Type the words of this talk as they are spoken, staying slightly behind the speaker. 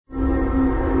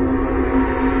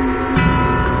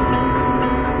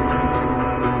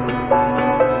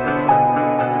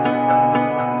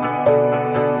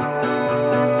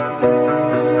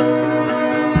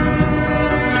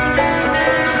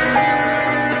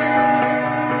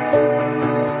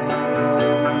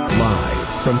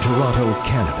From Toronto,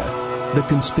 Canada, The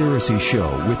Conspiracy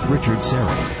Show with Richard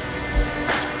Serra.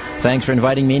 Thanks for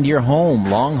inviting me into your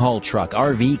home, long-haul truck,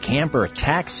 RV, camper,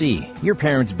 taxi, your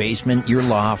parents' basement, your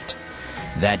loft,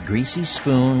 that greasy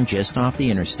spoon just off the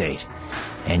interstate,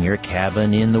 and your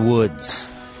cabin in the woods.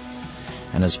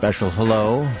 And a special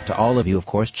hello to all of you, of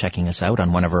course, checking us out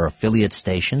on one of our affiliate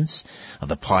stations,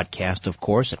 the podcast, of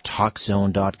course, at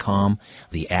TalkZone.com,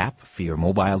 the app for your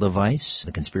mobile device,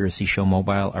 the Conspiracy Show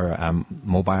mobile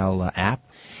app.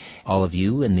 All of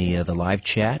you in the live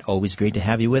chat, always great to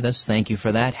have you with us. Thank you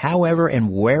for that. However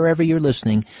and wherever you're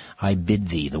listening, I bid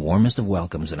thee the warmest of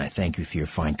welcomes, and I thank you for your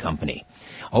fine company.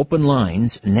 Open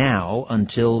lines now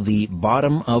until the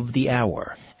bottom of the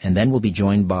hour. And then we'll be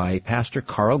joined by Pastor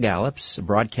Carl Gallusp, a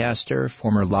broadcaster,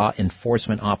 former law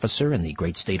enforcement officer in the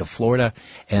great state of Florida,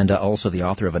 and also the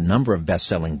author of a number of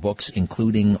best-selling books,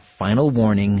 including Final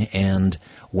Warning and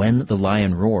When the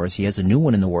Lion Roars. He has a new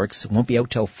one in the works. It won't be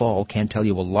out till fall. Can't tell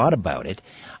you a lot about it.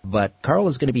 But Carl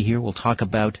is going to be here. We'll talk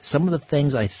about some of the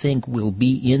things I think will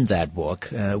be in that book.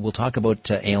 We'll talk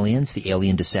about aliens, the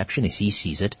alien deception as he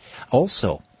sees it.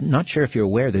 Also, not sure if you're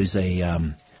aware, there's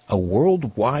a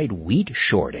worldwide wheat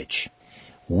shortage.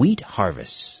 Wheat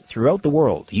harvests throughout the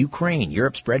world, Ukraine,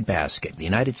 Europe's breadbasket, the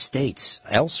United States,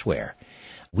 elsewhere.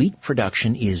 Wheat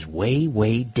production is way,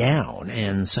 way down,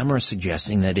 and some are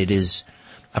suggesting that it is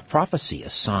a prophecy, a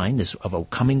sign of a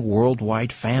coming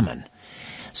worldwide famine.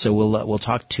 So we'll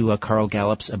talk to Carl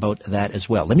Gallusp about that as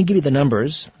well. Let me give you the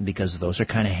numbers, because those are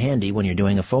kind of handy when you're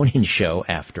doing a phone-in show,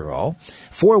 after all.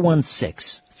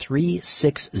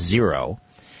 416-360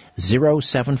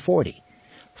 0740,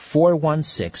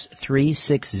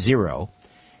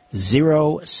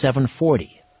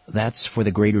 416-360-0740. That's for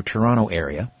the Greater Toronto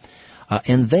area.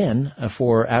 And then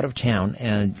for out of town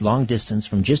and long distance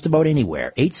from just about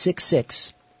anywhere,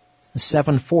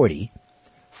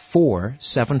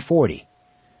 866-740-4740.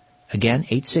 Again,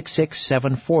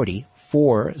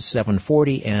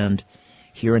 866-740-4740. And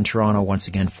here in Toronto, once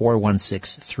again,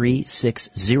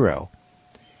 416-360-0740.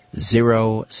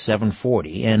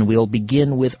 0740, and we'll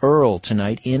begin with Earl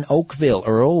tonight in Oakville.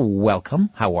 Earl, welcome.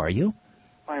 How are you?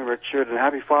 Hi, Richard, and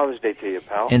happy Father's Day to you,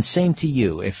 pal. And same to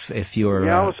you, if you're...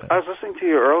 Yeah, I was listening to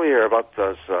you earlier about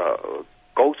this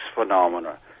ghost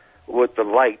phenomena with the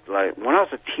light. Like when I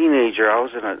was a teenager, I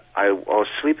was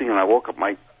sleeping and I woke up.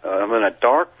 I'm in a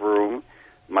dark room.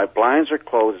 My blinds are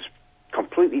closed. It's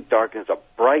completely dark, and there's a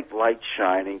bright light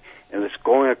shining, and it's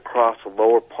going across the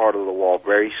lower part of the wall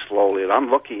very slowly. And I'm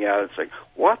looking at it, it's like,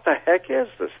 what the heck is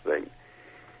this thing?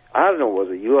 I don't know, was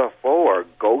it a UFO or a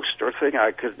ghost or thing?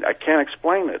 I can't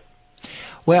explain it.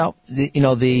 Well,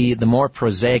 the more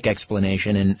prosaic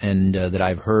explanation and that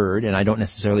I've heard, and I don't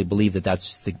necessarily believe that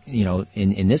that's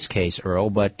in this case, Earl,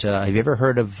 but have you ever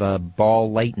heard of ball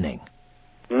lightning?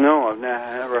 No, I've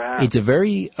never had. It's a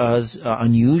very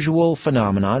unusual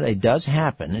phenomenon. It does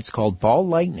happen. It's called ball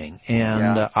lightning,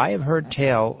 and I have heard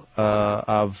tale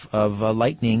of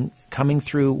lightning coming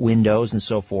through windows and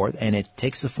so forth, and it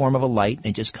takes the form of a light, and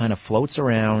it just kind of floats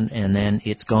around, and then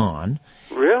it's gone.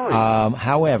 Really?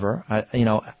 However,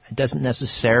 it doesn't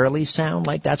necessarily sound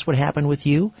like that's what happened with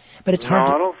you, but it's hard.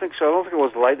 No, I don't think so. I don't think it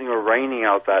was lightning or raining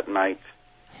out that night.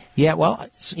 Yeah, well,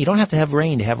 you don't have to have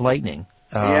rain to have lightning.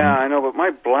 Yeah, I know, but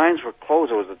my blinds were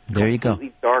closed. It was a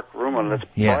completely dark room, and it's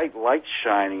bright light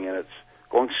shining, and it's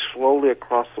going slowly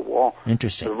across the wall.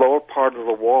 Interesting. The lower part of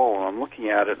the wall, and I'm looking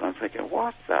at it, and I'm thinking,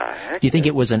 what the heck? Do you think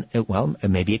it was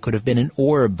maybe it could have been an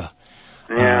orb,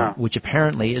 which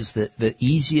apparently is the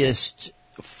easiest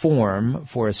form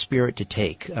for a spirit to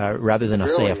take, rather than,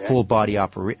 say, a full-body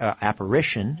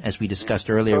apparition, as we discussed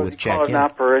earlier with Jack. An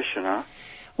apparition, huh?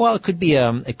 Well, it could be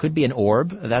an orb.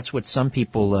 That's what some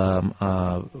people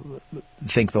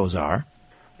think those are.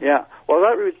 Yeah. Well,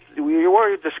 you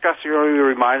were discussing earlier. You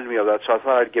reminded me of that, so I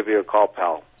thought I'd give you a call,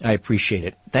 pal. I appreciate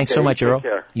it. Thanks so much, Earl.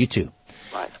 Care. You too.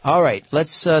 Bye. All right.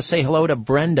 Let's say hello to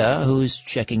Brenda, who's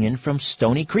checking in from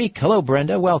Stony Creek. Hello,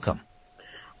 Brenda. Welcome.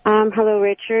 Hello,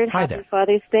 Richard. Hi there. Happy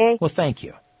Father's Day. Well, thank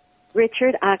you.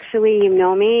 Richard, actually, you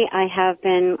know me. I have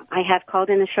called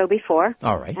in the show before.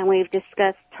 All right. And we've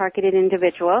discussed targeted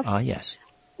individuals. Yes.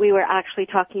 We were actually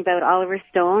talking about Oliver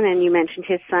Stone, and you mentioned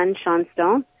his son, Sean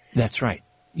Stone. That's right.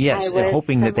 Yes,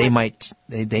 hoping that they might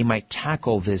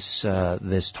tackle this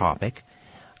topic.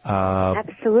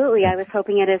 Absolutely, I was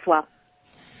hoping it as well.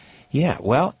 Yeah,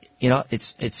 well,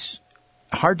 it's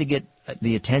hard to get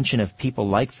the attention of people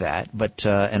like that, but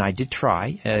and I did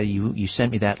try. You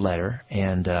sent me that letter,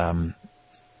 and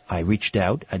I reached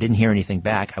out. I didn't hear anything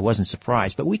back. I wasn't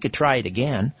surprised, but we could try it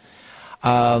again.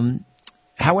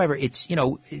 However, it's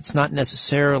not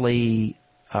necessarily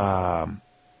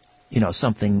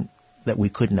something that we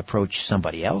couldn't approach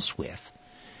somebody else with.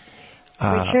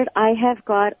 Richard, I have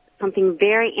got something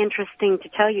very interesting to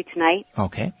tell you tonight.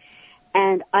 Okay.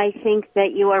 And I think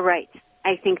that you are right.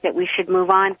 I think that we should move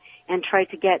on and try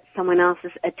to get someone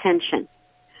else's attention.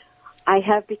 I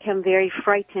have become very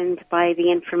frightened by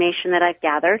the information that I've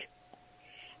gathered.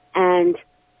 And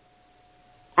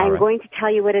I'm going to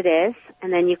tell you what it is,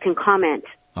 and then you can comment.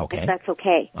 Okay. If that's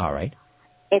okay. All right.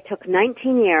 It took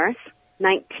 19 years.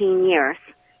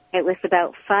 It was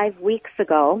about 5 weeks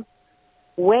ago,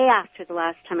 way after the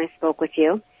last time I spoke with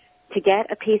you, to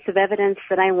get a piece of evidence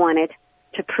that I wanted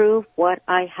to prove what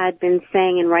I had been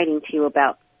saying and writing to you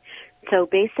about. So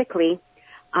basically,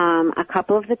 a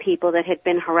couple of the people that had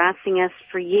been harassing us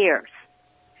for years,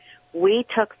 we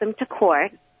took them to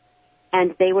court,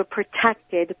 and they were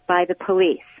protected by the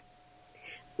police.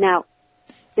 Now,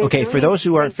 okay, for those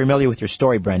who aren't familiar with your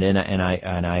story, Brenda, and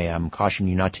I caution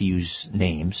you not to use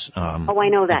names. I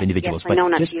know that. Of individuals, yes, but I know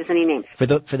not just to use any names. For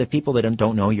the people that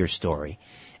don't know your story,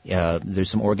 there's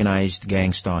some organized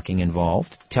gang stalking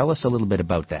involved. Tell us a little bit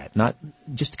about that, not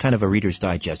just kind of a Reader's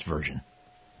Digest version.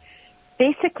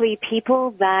 Basically,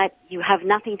 people that you have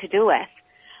nothing to do with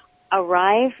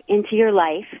arrive into your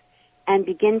life and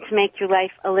begin to make your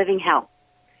life a living hell.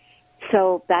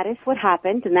 So that is what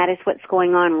happened, and that is what's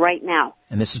going on right now.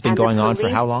 And this has been going on for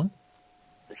how long?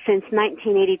 Since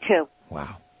 1982.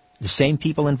 Wow. The same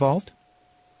people involved?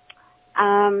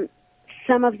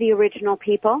 Some of the original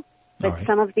people, but right.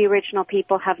 Some of the original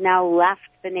people have now left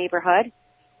the neighborhood,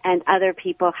 and other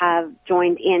people have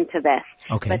joined into this.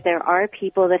 Okay. But there are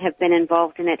people that have been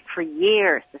involved in it for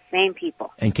years, the same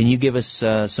people. And can you give us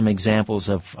some examples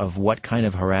of what kind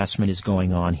of harassment is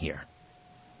going on here?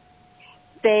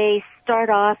 They start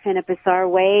off in a bizarre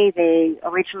way. They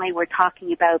originally were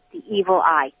talking about the evil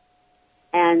eye.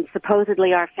 And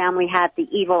supposedly our family had the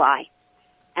evil eye.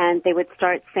 And they would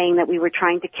start saying that we were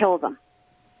trying to kill them.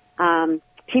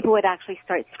 People would actually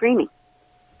start screaming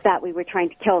that we were trying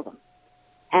to kill them.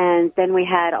 And then we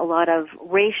had a lot of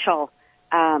racial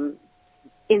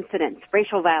incidents,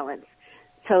 racial violence.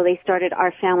 So they started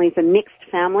our family's a mixed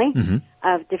family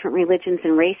of different religions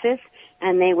and races.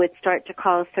 And they would start to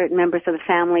call certain members of the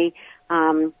family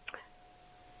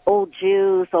old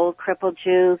Jews, old crippled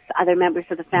Jews. Other members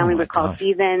of the family were called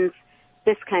heathens,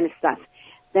 this kind of stuff.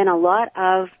 Then a lot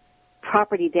of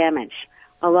property damage,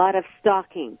 a lot of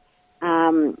stalking,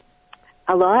 a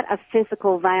lot of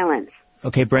physical violence.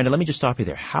 Okay, Brenda, let me just stop you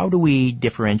there. How do we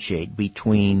differentiate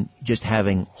between just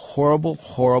having horrible,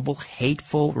 horrible,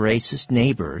 hateful, racist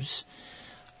neighbors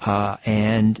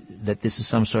and that this is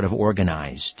some sort of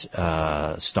organized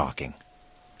stalking?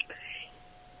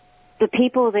 The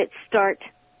people that start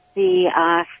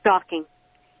the stalking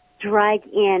drag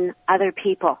in other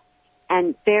people,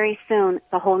 and very soon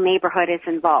the whole neighborhood is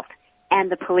involved,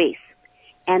 and the police.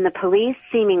 And the police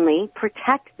seemingly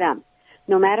protect them.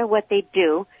 No matter what they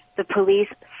do, the police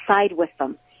side with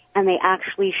them, and they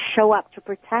actually show up to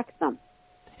protect them.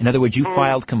 In other words, you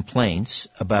filed complaints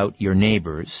about your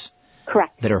neighbors.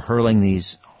 Correct. That are hurling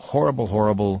these horrible,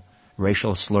 horrible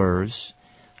racial slurs,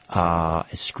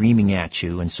 screaming at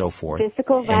you and so forth.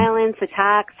 Physical violence,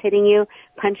 attacks, hitting you,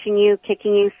 punching you,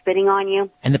 kicking you, spitting on you.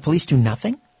 And the police do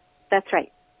nothing? That's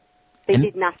right. They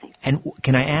did nothing. And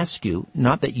can I ask you,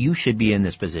 not that you should be in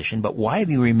this position, but why have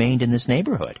you remained in this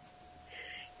neighborhood?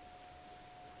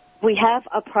 We have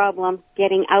a problem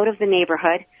getting out of the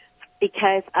neighborhood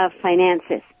because of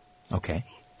finances. Okay.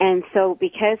 And so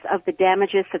because of the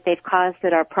damages that they've caused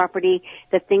at our property,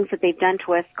 the things that they've done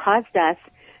to us caused us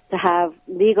to have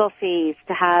legal fees,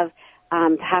 to have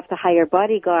to hire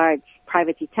bodyguards,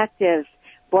 private detectives,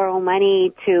 borrow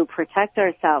money to protect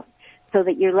ourselves, so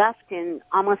that you're left in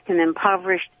almost an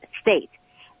impoverished state.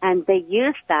 And they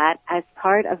use that as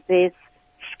part of this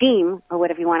scheme, or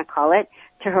whatever you want to call it,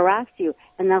 to harass you.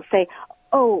 And they'll say,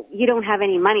 oh, you don't have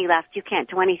any money left, you can't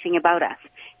do anything about us.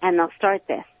 And they'll start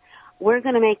this. We're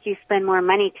going to make you spend more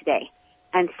money today.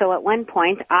 And so at one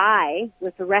point, I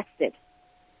was arrested.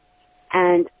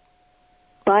 And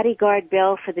bodyguard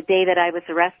bill for the day that I was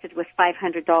arrested was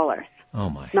 $500. Oh,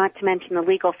 my. Not to mention the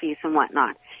legal fees and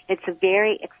whatnot. It's a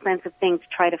very expensive thing to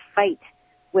try to fight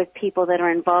with people that are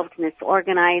involved in this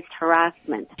organized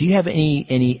harassment. Do you have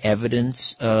any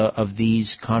evidence of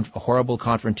these horrible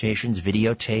confrontations,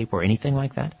 videotape, or anything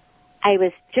like that? I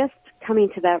was just coming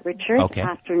to that, Richard,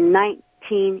 after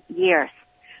 19 years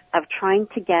of trying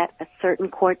to get a certain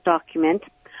court document.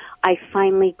 I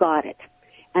finally got it.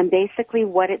 And basically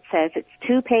what it says, it's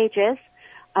 2 pages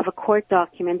of a court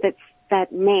document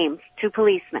that names 2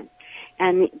 policemen.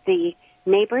 And the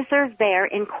neighbors are there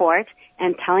in court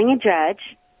and telling a judge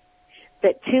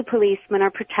that 2 policemen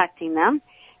are protecting them,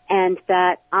 and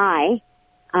that I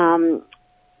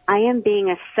am being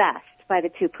assessed by the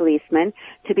two policemen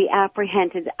to be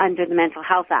apprehended under the Mental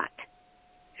Health Act.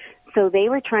 So they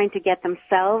were trying to get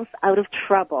themselves out of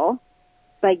trouble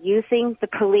by using the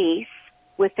police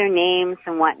with their names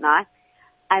and whatnot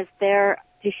as their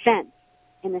defense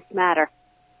in this matter.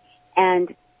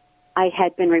 And I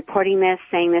had been reporting this,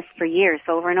 saying this for years,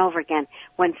 over and over again,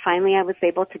 when finally I was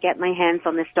able to get my hands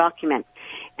on this document.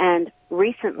 And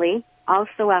recently,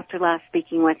 also after last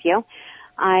speaking with you,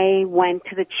 I went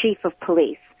to the chief of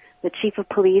police. The chief of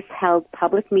police held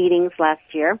public meetings last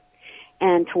year,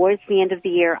 and towards the end of the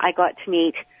year, I got to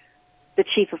meet the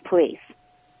chief of police,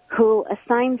 who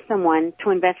assigned someone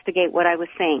to investigate what I was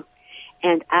saying.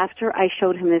 And after I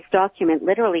showed him this document,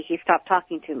 literally he stopped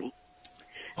talking to me.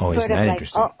 Oh, isn't that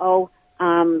interesting?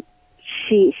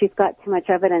 She's got too much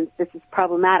evidence. This is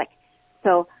problematic.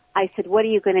 So I said, what are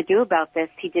you going to do about this?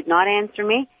 He did not answer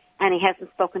me, and he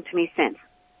hasn't spoken to me since.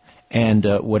 And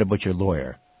what about your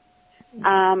lawyer?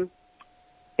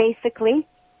 Basically,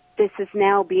 this is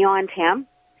now beyond him,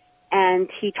 and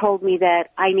he told me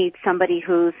that I need somebody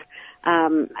who's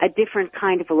a different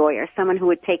kind of a lawyer, someone who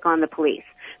would take on the police,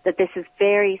 that this is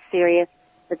very serious,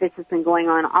 that this has been going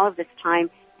on all of this time,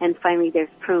 and finally there's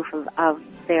proof of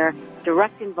their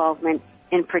direct involvement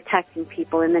in protecting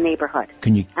people in the neighborhood.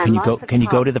 Can you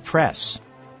go to the press?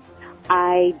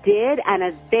 I did, and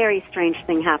a very strange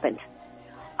thing happened.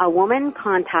 A woman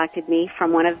contacted me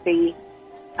from one of the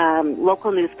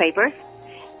local newspapers,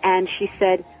 and she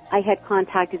said I had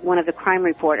contacted one of the crime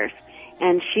reporters,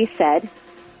 and she said,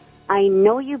 I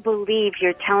know you believe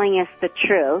you're telling us the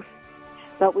truth,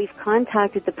 but we've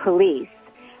contacted the police,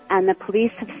 and the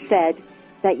police have said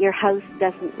that your house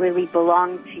doesn't really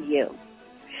belong to you.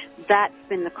 That's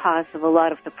been the cause of a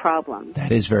lot of the problem.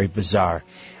 That is very bizarre.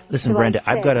 Listen, so Brenda,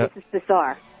 I've got to... This is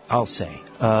bizarre. I'll say.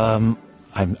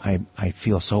 I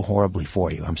feel so horribly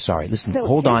for you. I'm sorry. Listen, so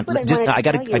hold on. I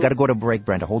got to go to break,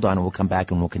 Brenda. Hold on, and we'll come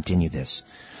back and we'll continue this.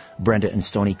 Brenda in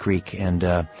Stony Creek, and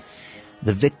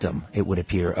the victim, it would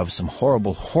appear, of some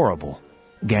horrible, horrible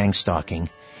gang stalking.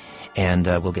 And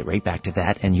we'll get right back to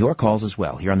that and your calls as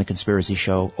well here on The Conspiracy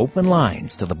Show. Open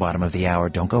lines till the bottom of the hour.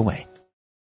 Don't go away.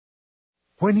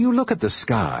 When you look at the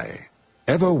sky,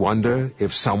 ever wonder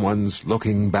if someone's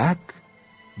looking back?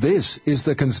 This is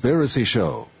The Conspiracy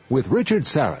Show with Richard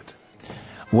Sarrett.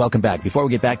 Welcome back. Before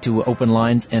we get back to open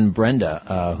lines and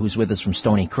Brenda, who's with us from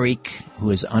Stony Creek,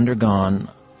 who has undergone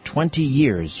 20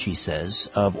 years, she says,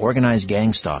 of organized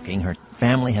gang stalking. Her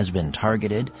family has been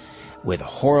targeted with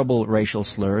horrible racial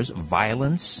slurs,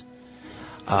 violence,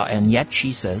 and yet,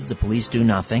 she says, the police do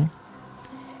nothing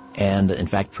and, in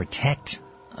fact, protect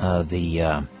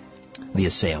the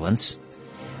assailants.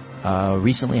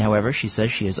 Recently, however, she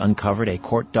says she has uncovered a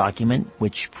court document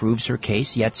which proves her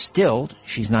case, yet still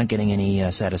she's not getting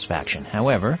any satisfaction.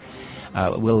 However,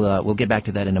 we'll get back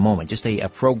to that in a moment. Just a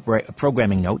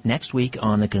programming note. Next week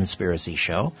on The Conspiracy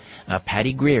Show,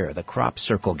 Patty Greer, the crop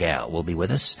circle gal, will be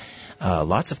with us.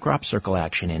 Lots of crop circle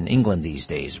action in England these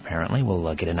days, apparently.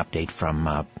 We'll get an update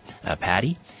from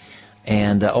Patty.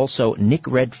 And also Nick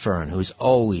Redfern, who's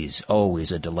always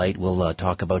a delight. We'll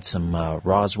talk about some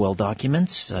Roswell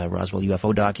documents, Roswell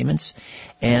UFO documents.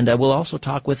 And we'll also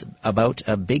talk about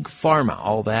Big Pharma,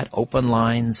 all that, open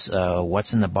lines,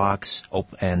 what's in the box,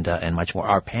 and much more.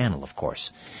 Our panel, of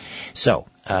course. So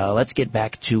let's get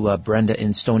back to Brenda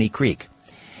in Stony Creek.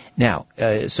 Now,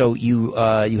 so you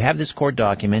have this court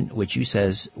document which you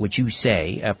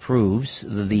say proves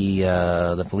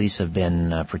the police have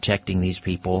been protecting these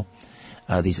people,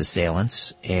 these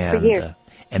assailants, and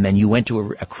then you went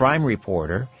to a crime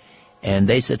reporter, and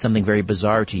they said something very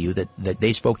bizarre to you, that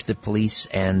they spoke to the police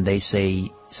and they say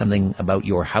something about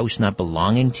your house not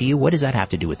belonging to you. What does that have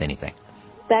to do with anything?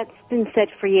 That's been said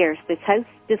for years. This house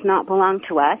does not belong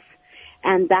to us.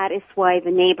 And that is why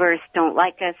the neighbors don't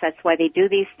like us. That's why they do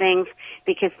these things,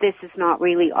 because this is not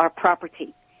really our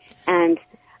property. And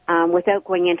without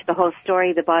going into the whole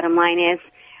story, the bottom line is,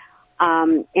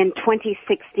 in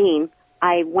 2016,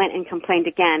 I went and complained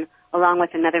again, along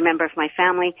with another member of my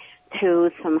family,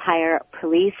 to some higher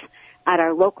police at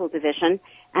our local division.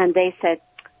 And they said,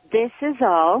 this is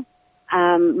all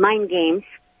mind games.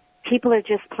 People are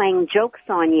just playing jokes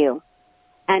on you.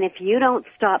 And if you don't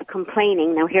stop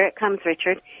complaining, now here it comes,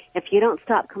 Richard, if you don't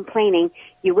stop complaining,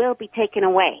 you will be taken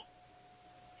away.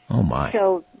 Oh, my.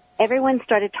 So everyone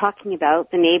started talking about,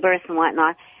 the neighbors and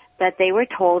whatnot, that they were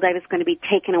told I was going to be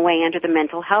taken away under the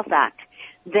Mental Health Act.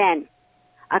 Then,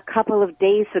 a couple of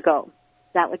days ago,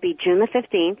 that would be June the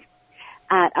 15th,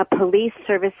 at a police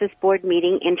services board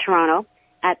meeting in Toronto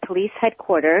at police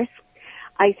headquarters,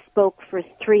 I spoke for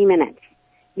 3 minutes.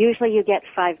 Usually you get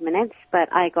 5 minutes,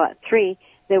 but I got 3.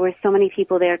 There were so many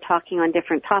people there talking on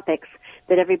different topics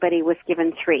that everybody was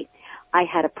given 3. I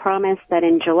had a promise that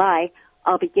in July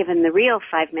I'll be given the real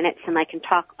 5 minutes and I can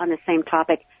talk on the same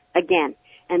topic again.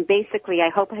 And basically, I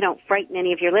hope I don't frighten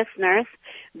any of your listeners,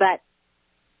 but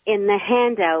in the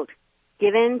handout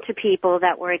given to people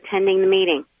that were attending the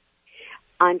meeting,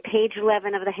 on page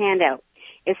 11 of the handout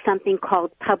is something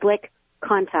called public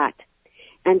contact.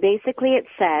 And basically it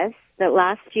says that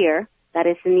last year, that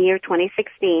is in the year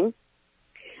 2016,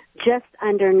 just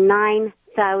under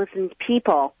 9,000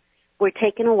 people were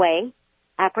taken away,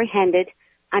 apprehended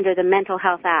under the Mental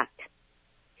Health Act.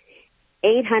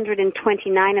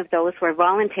 829 of those were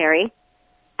voluntary,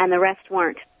 and the rest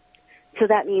weren't. So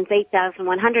that means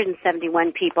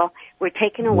 8,171 people were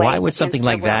taken away. Why would something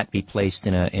like that be placed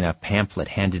in a pamphlet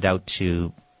handed out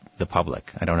to the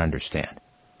public? I don't understand.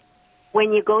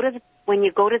 When you go to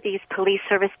these police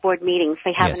service board meetings,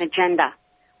 they have an agenda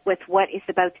with what is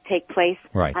about to take place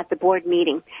at the board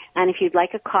meeting. And if you'd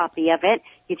like a copy of it,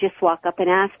 you just walk up and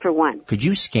ask for one. Could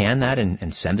you scan that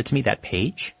and send it to me, that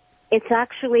page? It's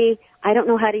actually, I don't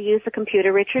know how to use the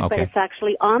computer, Richard, but it's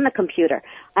actually on the computer.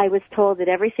 I was told that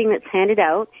everything that's handed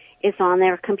out is on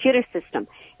their computer system.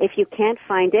 If you can't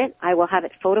find it, I will have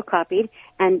it photocopied,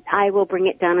 and I will bring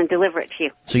it down and deliver it to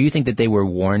you. So you think that they were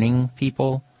warning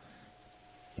people?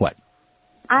 What?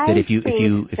 That if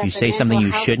you say something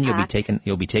you shouldn't,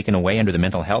 you'll be taken away under the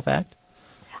Mental Health Act?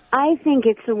 I think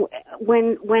it's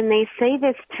when they say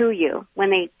this to you, when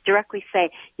they directly say,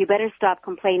 you better stop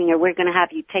complaining or we're going to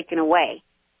have you taken away.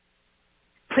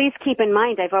 Please keep in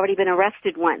mind, I've already been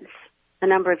arrested once, a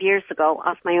number of years ago,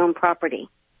 off my own property.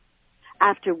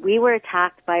 After we were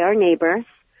attacked by our neighbors,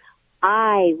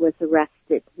 I was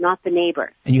arrested, not the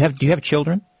neighbors. And do you have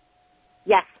children?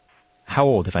 Yes. How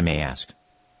old, if I may ask?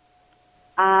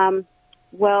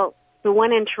 Well, the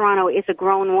one in Toronto is a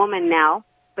grown woman now,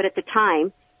 but at the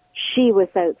time, she was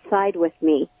outside with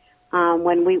me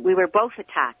when we were both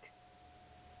attacked.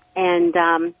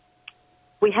 And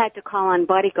we had to call on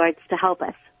bodyguards to help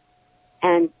us.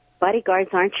 And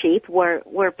bodyguards aren't cheap.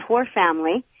 We're a poor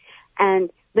family. And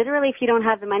literally, if you don't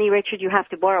have the money, Richard, you have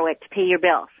to borrow it to pay your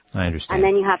bills. I understand. And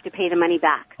then you have to pay the money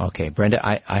back. Okay, Brenda,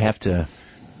 I have to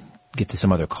get to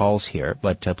some other calls here,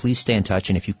 but please stay in touch.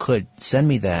 And if you could, send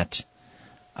me that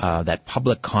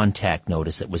public contact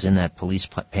notice that was in that police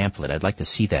pamphlet. I'd like to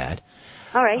see that.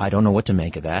 All right. I don't know what to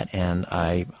make of that, and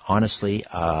I honestly,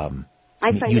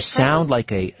 you sound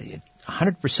like a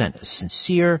 100%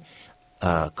 sincere,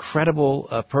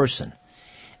 credible person.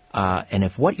 And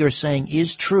if what you're saying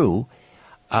is true,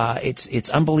 it's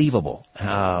unbelievable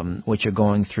what you're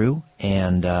going through,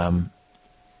 and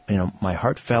my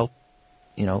heartfelt,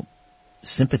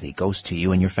 sympathy goes to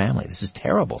you and your family. This is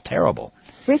terrible, terrible.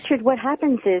 Richard, what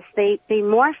happens is they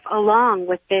morph along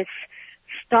with this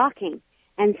stalking,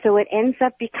 and so it ends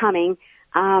up becoming,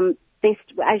 as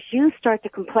you start to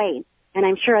complain, and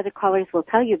I'm sure other callers will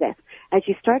tell you this, as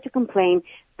you start to complain,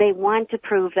 they want to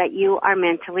prove that you are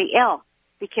mentally ill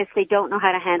because they don't know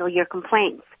how to handle your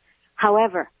complaints.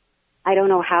 However, I don't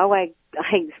know how I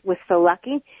was so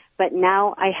lucky, but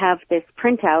now I have this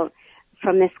printout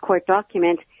from this court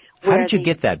document. How did you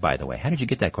get that, by the way? How did you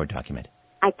get that court document?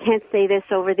 I can't say this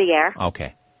over the air.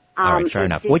 Okay. All right, fair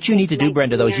enough. What you need to do,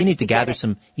 Brenda, though, is you need to gather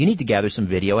some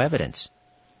video evidence.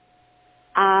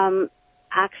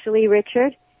 Actually,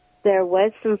 Richard, there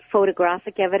was some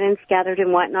photographic evidence gathered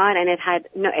and whatnot, and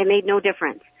it made no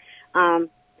difference.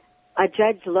 A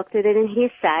judge looked at it and he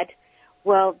said,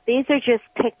 well, these are just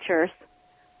pictures.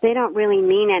 They don't really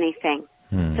mean anything.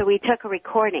 So we took a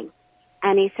recording.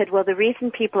 And he said, well, the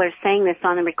reason people are saying this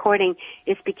on the recording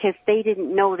is because they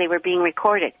didn't know they were being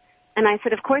recorded. And I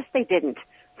said, of course they didn't.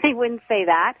 They wouldn't say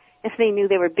that if they knew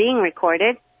they were being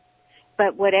recorded.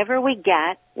 But whatever we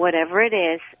get, whatever it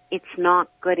is, it's not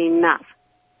good enough.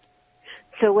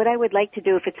 So what I would like to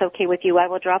do, if it's okay with you, I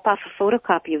will drop off a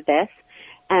photocopy of this.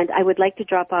 And I would like to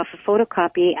drop off a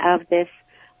photocopy of this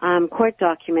court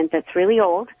document that's really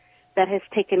old, that has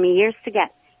taken me years to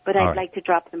get. But I'd like to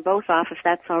drop them both off if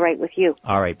that's all right with you.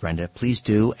 All right, Brenda, please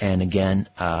do. And again,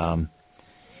 my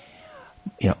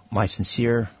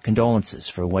sincere condolences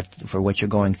for what you're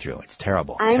going through. It's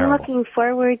terrible. I'm looking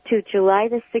forward to July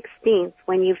the 16th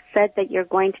when you've said that you're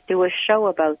going to do a show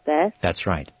about this. That's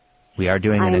right. We are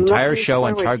doing an entire show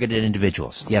on targeted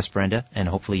individuals. Yes, Brenda, and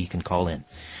hopefully you can call in.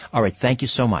 All right, thank you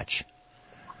so much.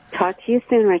 Talk to you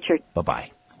soon, Richard. Bye-bye.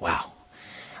 Wow.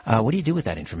 What do you do with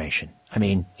that information? I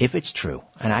mean, if it's true,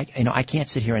 and I can't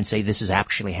sit here and say this is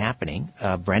actually happening.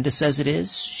 Brenda says it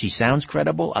is. She sounds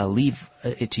credible. I'll leave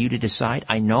it to you to decide.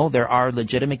 I know there are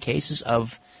legitimate cases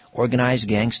of organized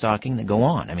gang stalking that go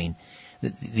on. I mean,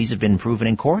 these have been proven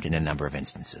in court in a number of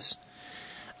instances.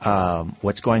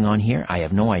 What's going on here? I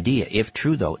have no idea. If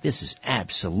true, though, this is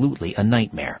absolutely a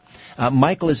nightmare.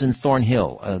 Michael is in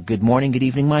Thornhill. Good morning, good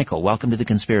evening, Michael. Welcome to the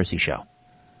Conspiracy Show.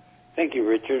 Thank you,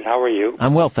 Richard. How are you?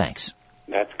 I'm well, thanks.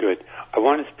 That's good. I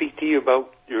want to speak to you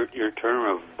about your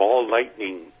term of ball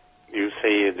lightning. You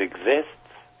say it exists?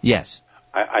 Yes.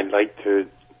 I'd like to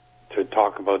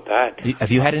talk about that.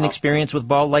 Have you had an experience with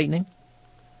ball lightning?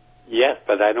 Yes,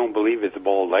 but I don't believe it's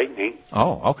ball lightning.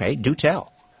 Oh, okay. Do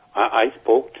tell. I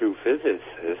spoke to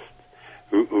physicists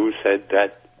who said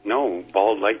that, no,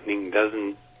 ball lightning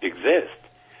doesn't exist.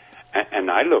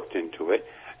 And I looked into it,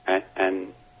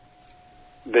 and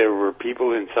there were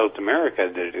people in South America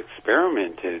that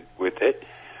experimented with it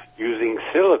using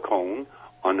silicone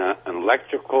on an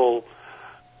electrical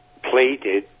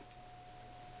plated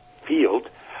field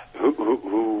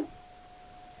who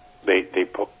they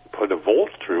put a volt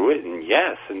through it, and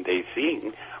yes, and they've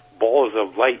seen balls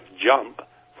of light jump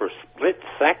for split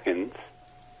seconds,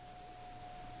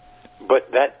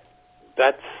 but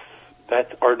that's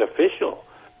artificial.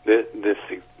 This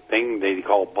thing they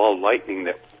call ball lightning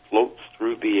that floats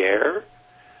through the air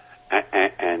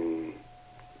and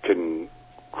can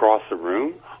cross the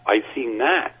room. I've seen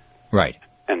that. Right.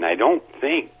 And I don't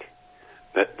think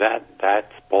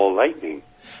that's ball lightning.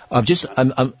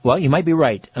 Well, you might be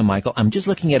right, Michael. I'm just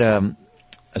looking at a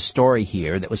story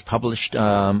here that was published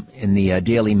in the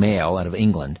Daily Mail out of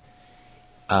England.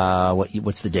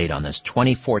 What's the date on this?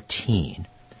 2014.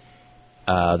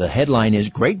 The headline is,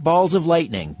 Great Balls of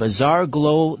Lightning, Bizarre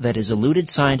Glow that has eluded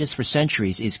scientists for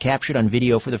centuries is captured on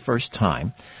video for the first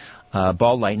time.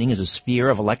 Ball lightning is a sphere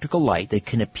of electrical light that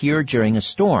can appear during a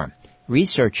storm.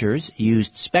 Researchers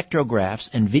used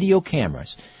spectrographs and video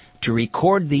cameras to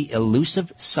record the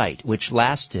elusive sight, which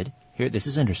lasted, here, this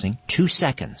is interesting, 2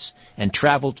 seconds and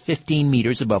traveled 15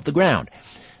 meters above the ground.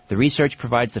 The research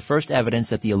provides the first evidence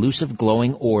that the elusive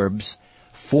glowing orbs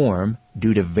form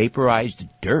due to vaporized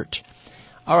dirt.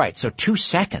 All right, so 2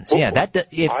 seconds. Yeah,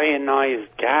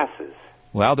 ionized gases.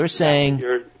 Well, they're saying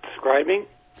you're describing.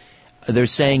 They're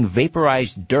saying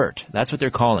vaporized dirt. That's what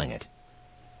they're calling it.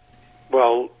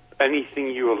 Well, anything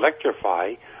you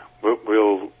electrify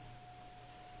will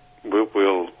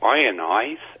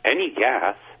ionize. Any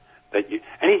gas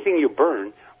anything you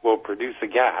burn will produce a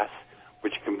gas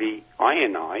which can be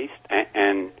ionized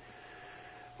and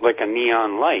like a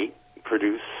neon light,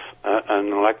 produce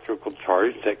an electrical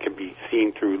charge that can be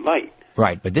seen through light.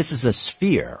 Right, but this is a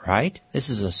sphere, right? This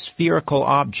is a spherical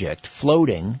object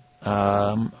floating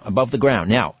above the ground.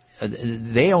 Now,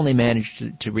 they only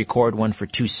managed to record one for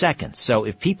 2 seconds. So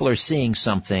if people are seeing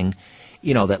something,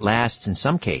 that lasts in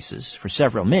some cases for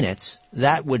several minutes,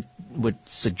 that would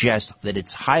suggest that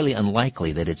it's highly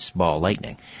unlikely that it's ball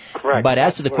lightning. Correct. But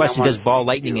as to the question, does ball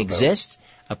lightning exist?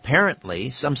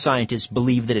 Apparently, some scientists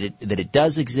believe that it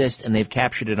does exist, and they've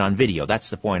captured it on video. That's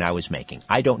the point I was making.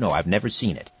 I don't know. I've never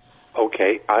seen it.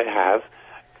 Okay, I have,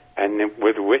 and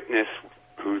with a witness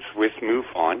who's with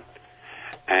MUFON,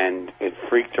 and it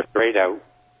freaked her right out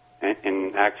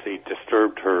and actually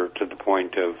disturbed her to the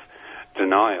point of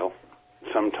denial.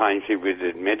 Sometimes she would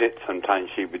admit it, sometimes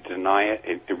she would deny it.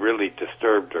 It really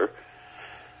disturbed her.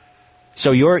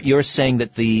 So you're saying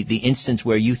that the instance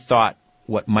where you thought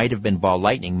what might have been ball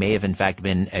lightning may have in fact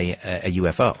been a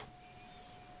UFO?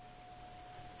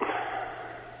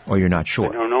 Or you're not sure?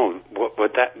 I don't know.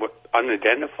 What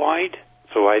unidentified?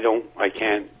 So I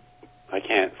can't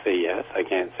say yes, I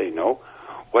can't say no.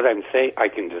 What I'm saying, I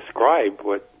can describe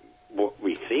what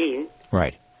we've seen.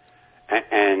 Right.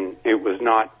 And it was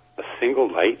not a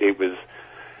single light. It was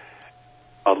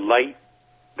a light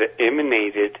that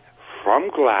emanated from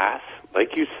glass,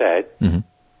 like you said,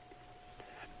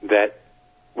 that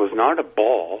was not a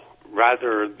ball,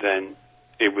 rather than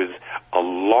it was a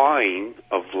line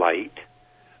of light,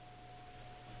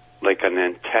 like an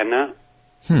antenna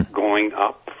going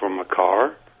up from a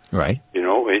car. Right.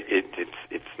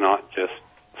 It's not just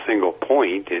single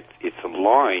point. It's a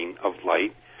line of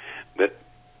light that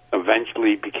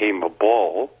eventually became a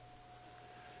ball,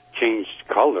 changed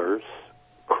colors,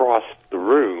 crossed the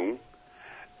room,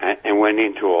 and went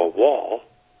into a wall,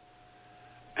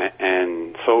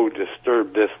 and so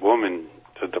disturbed this woman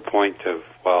to the point of,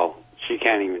 well, she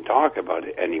can't even talk about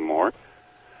it anymore.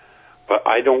 But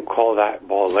I don't call that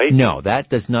ball lightning. No, that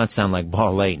does not sound like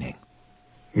ball lightning.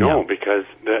 No, because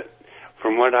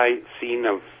from what I've seen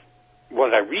of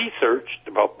what I researched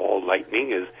about ball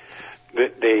lightning is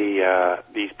that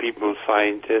these people,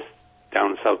 scientists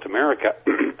down in South America,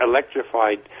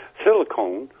 electrified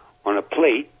silicone on a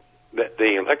plate that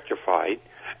they electrified,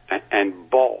 and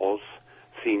balls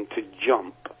seemed to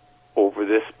jump over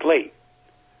this plate.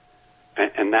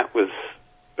 And that was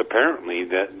apparently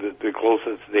the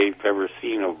closest they've ever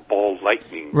seen of ball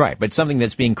lightning. Right, but something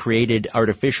that's being created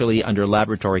artificially under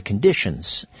laboratory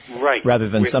conditions. Right. Rather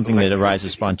than something that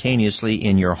arises spontaneously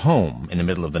in your home in the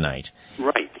middle of the night.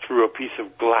 Right, through a piece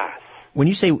of glass. When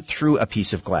you say through a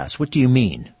piece of glass, what do you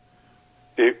mean?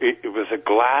 It was a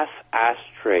glass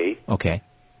ashtray. Okay.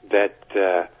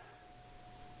 That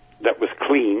was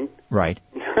clean. Right.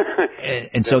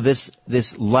 And so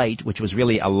this light, which was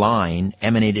really a line,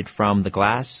 emanated from the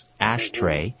glass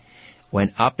ashtray,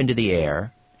 went up into the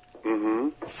air,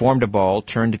 formed a ball,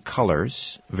 turned to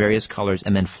colors, various colors,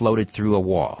 and then floated through a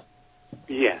wall.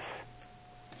 Yes.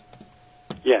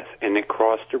 Yes, and it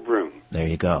crossed a room. There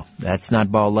you go. That's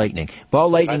not ball lightning. Ball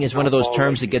lightning is one of those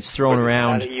terms that gets thrown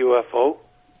around. Was that a UFO?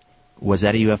 Was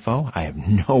that a UFO? I have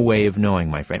no way of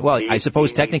knowing, my friend. Well, I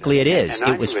suppose technically it is.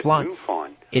 It was flying.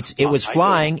 It was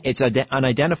flying. It's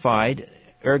unidentified.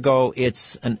 Ergo,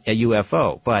 it's a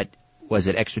UFO. But was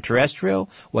it extraterrestrial?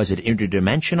 Was it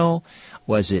interdimensional?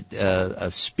 Was it a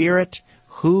spirit?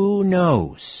 Who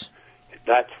knows?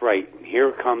 That's right.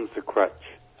 Here comes the crutch.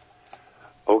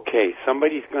 Okay,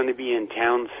 somebody's going to be in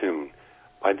town soon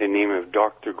by the name of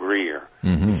Dr. Greer.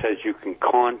 Who says you can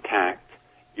contact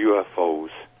UFOs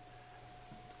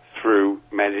through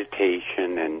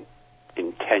meditation and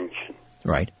intention.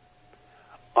 Right.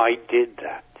 I did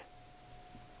that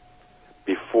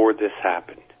before this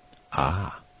happened.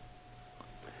 Ah.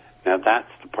 Now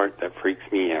that's the part that freaks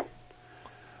me out.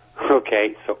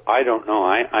 Okay, so I don't know.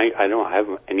 I don't have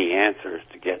any answers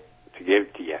to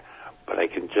give to you, but I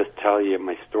can just tell you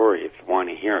my story if you want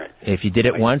to hear it. If you did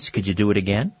it once, could you do it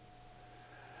again?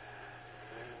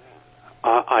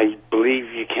 I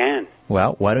believe you can.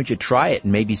 Well, why don't you try it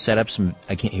and maybe set up some...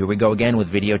 Here we go again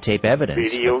with videotape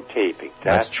evidence. Videotaping.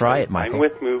 Let's try it, Michael. I'm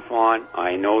with MUFON.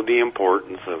 I know the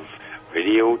importance of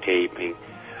videotaping.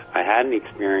 I had an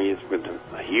experience with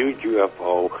a huge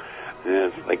UFO, and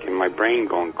it's like in my brain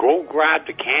going, go grab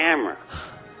the camera.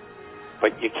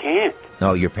 But you can't.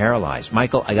 No, you're paralyzed.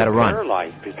 Michael, I got to run. You're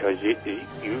paralyzed because you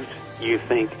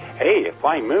think, hey, if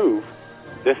I move,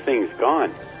 this thing's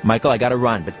gone. Michael, I got to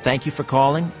run, but thank you for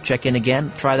calling. Check in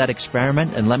again, try that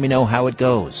experiment, and let me know how it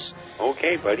goes.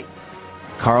 Okay, buddy.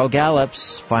 Carl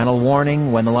Gallup's Final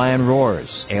Warning, When the Lion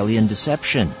Roars, Alien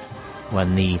Deception,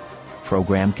 when the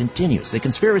program continues. The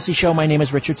Conspiracy Show, my name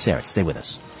is Richard Serrett. Stay with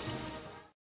us.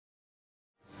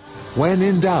 When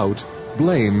in doubt,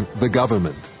 blame the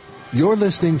government. You're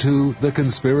listening to The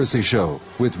Conspiracy Show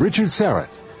with Richard Serrett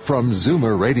from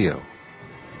Zoomer Radio.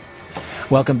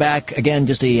 Welcome back. Again,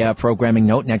 just a programming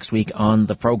note. Next week on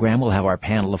the program, we'll have our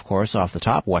panel, of course, off the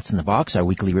top, What's in the Box, our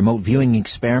weekly remote viewing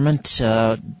experiment.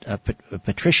 Patty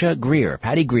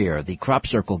Greer, the Crop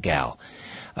Circle gal,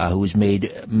 who's made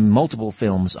multiple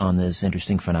films on this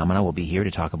interesting phenomena, will be here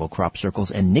to talk about crop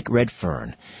circles. And Nick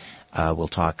Redfern will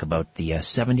talk about the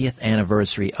 70th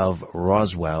anniversary of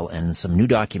Roswell and some new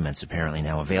documents apparently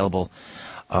now available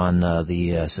on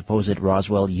the supposed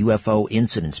Roswell UFO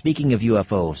incident. Speaking of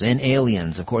UFOs and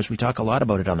aliens, of course, we talk a lot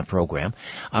about it on the program,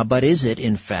 but is it,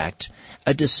 in fact,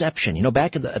 a deception? You know,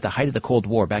 back at the height of the Cold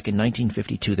War, back in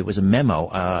 1952, there was a memo,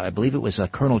 I believe it was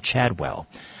Colonel Chadwell,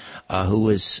 who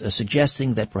was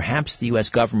suggesting that perhaps the U.S.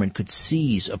 government could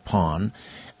seize upon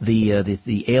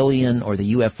the alien or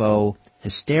the UFO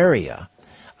hysteria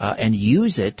and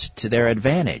use it to their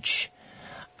advantage.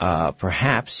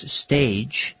 Perhaps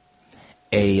stage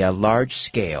a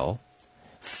large-scale,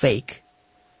 fake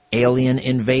alien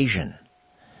invasion.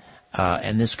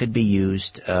 And this could be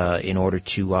used in order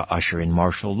to usher in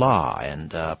martial law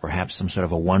and perhaps some sort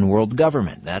of a one-world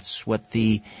government. That's what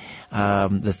the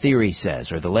theory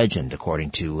says, or the legend,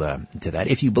 according to that,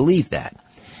 if you believe that.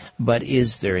 But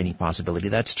is there any possibility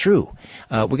that's true?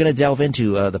 We're going to delve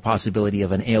into the possibility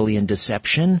of an alien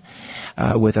deception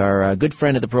with our good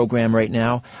friend of the program right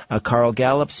now, Carl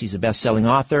Gallusp. He's a best-selling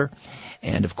author.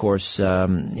 And, of course,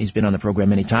 he's been on the program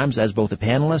many times as both a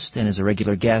panelist and as a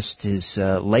regular guest. His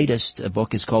latest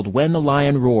book is called When the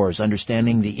Lion Roars,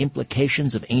 Understanding the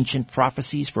Implications of Ancient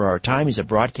Prophecies for Our Time. He's a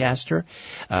broadcaster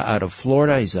out of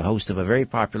Florida. He's the host of a very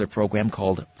popular program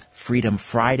called Freedom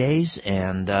Fridays.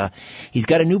 And he's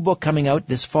got a new book coming out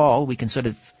this fall. We can sort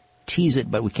of tease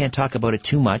it, but we can't talk about it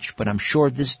too much. But I'm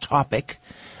sure this topic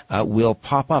will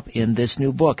pop up in this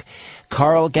new book.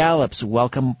 Carl Gallusp,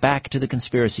 welcome back to The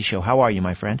Conspiracy Show. How are you,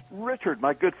 my friend? Richard,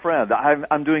 my good friend,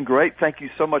 I'm doing great. Thank you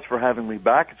so much for having me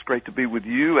back. It's great to be with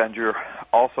you and your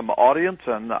awesome audience,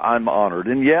 and I'm honored.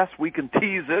 And yes, we can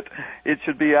tease it. It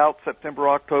should be out September,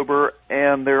 October,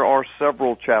 and there are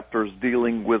several chapters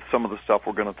dealing with some of the stuff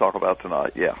we're going to talk about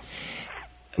tonight. Yeah.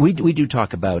 We do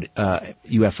talk about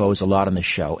UFOs a lot on the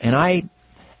show, and I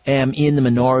am in the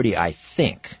minority, I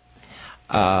think.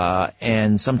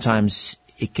 And sometimes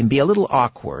it can be a little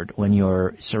awkward when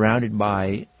you're surrounded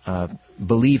by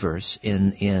believers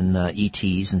in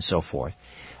ETs and so forth,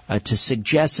 to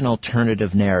suggest an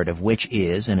alternative narrative, which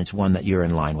is, and it's one that you're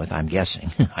in line with, I'm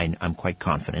guessing, I'm quite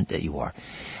confident that you are,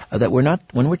 that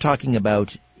when we're talking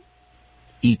about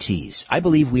ETs, I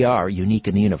believe we are unique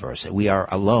in the universe, that we are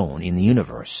alone in the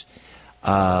universe,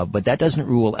 but that doesn't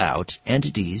rule out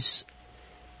entities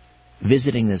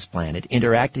visiting this planet,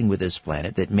 interacting with this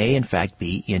planet, that may in fact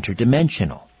be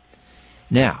interdimensional.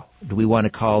 Now, do we want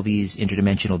to call these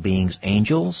interdimensional beings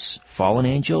angels, fallen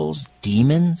angels,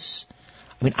 demons?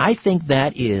 I mean, I think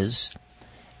that is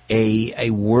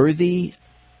a worthy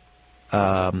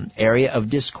area of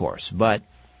discourse, but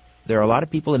there are a lot of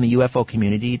people in the UFO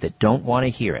community that don't want to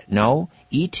hear it. No,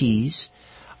 ETs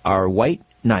are white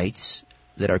knights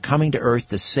that are coming to Earth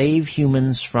to save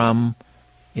humans from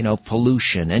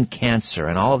pollution and cancer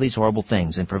and all of these horrible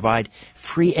things, and provide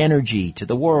free energy to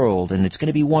the world, and it's going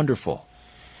to be wonderful.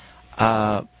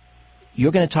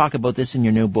 You're going to talk about this in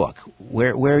your new book.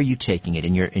 Where are you taking it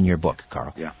in your book,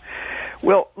 Carl? Yeah.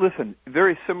 Well, listen,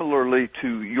 very similarly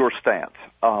to your stance,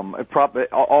 probably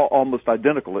almost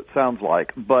identical, it sounds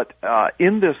like. But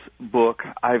in this book,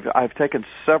 I've taken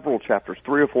several chapters,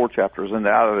 3 or 4 chapters, and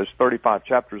out of there's 35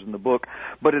 chapters in the book.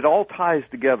 But it all ties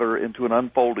together into an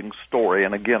unfolding story.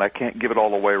 And again, I can't give it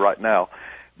all away right now.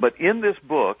 But in this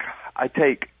book, I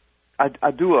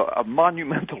do a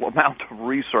monumental amount of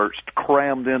research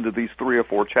crammed into these 3 or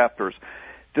 4 chapters,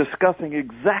 discussing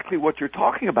exactly what you're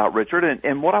talking about, Richard,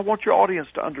 and what I want your audience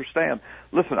to understand.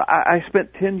 Listen, I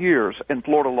spent 10 years in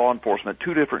Florida law enforcement,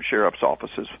 2 different sheriff's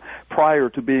offices, prior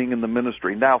to being in the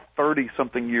ministry, now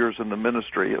 30-something years in the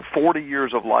ministry, 40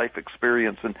 years of life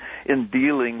experience in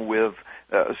dealing with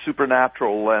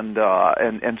supernatural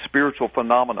and spiritual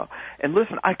phenomena. And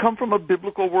listen, I come from a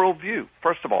biblical worldview.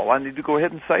 First of all, I need to go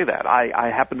ahead and say that.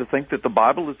 I happen to think that the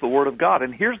Bible is the Word of God.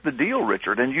 And here's the deal,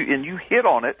 Richard, and you hit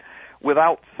on it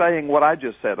without saying what I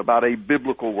just said about a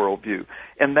biblical worldview.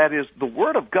 And that is, the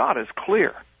Word of God is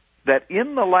clear that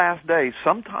in the last days,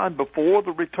 sometime before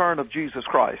the return of Jesus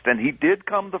Christ, and He did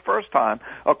come the first time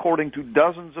according to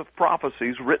dozens of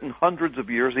prophecies written hundreds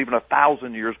of years, even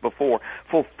 1,000 years before,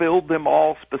 fulfilled them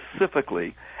all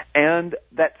specifically. And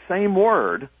that same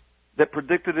Word that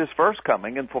predicted His first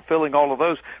coming and fulfilling all of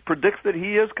those predicts that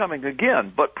He is coming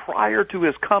again. But prior to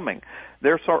His coming,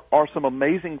 there are some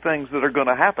amazing things that are going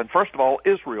to happen. First of all,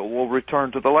 Israel will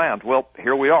return to the land. Well,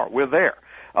 here we are. We're there.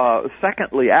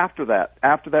 Secondly, after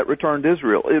that returned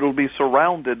Israel, it'll be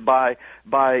surrounded by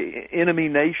enemy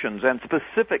nations and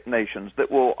specific nations that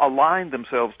will align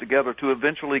themselves together to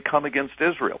eventually come against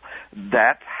Israel.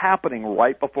 That's happening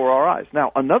right before our eyes.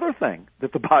 Now, another thing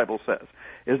that the Bible says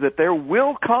is that there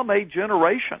will come a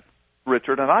generation,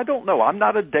 Richard, and I don't know. I'm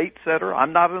not a date setter.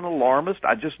 I'm not an alarmist.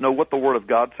 I just know what the Word of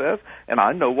God says, and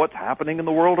I know what's happening in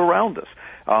the world around us.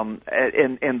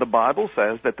 And the Bible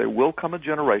says that there will come a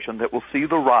generation that will see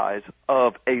the rise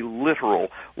of a literal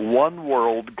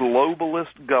one-world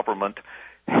globalist government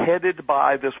headed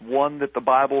by this one that the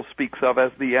Bible speaks of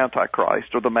as the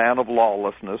Antichrist, or the man of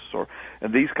lawlessness,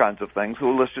 and these kinds of things.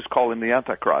 Well, let's just call him the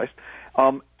Antichrist.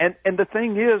 And the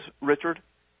thing is, Richard,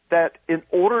 that in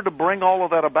order to bring all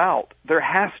of that about, there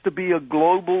has to be a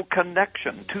global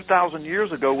connection. 2,000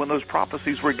 years ago, when those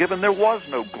prophecies were given, there was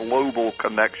no global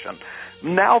connection.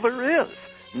 Now there is.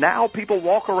 Now people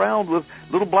walk around with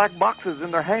little black boxes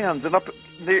in their hands and up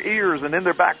their ears and in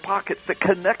their back pockets that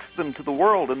connects them to the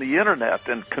world, and the Internet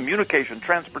and communication,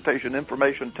 transportation,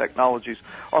 information technologies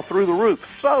are through the roof.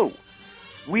 So,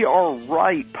 we are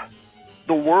ripe.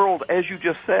 The world, as you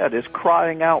just said, is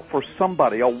crying out for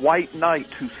somebody, a white knight,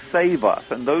 to save us.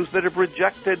 And those that have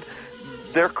rejected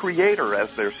their Creator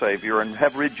as their Savior and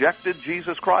have rejected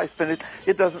Jesus Christ, and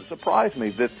it doesn't surprise me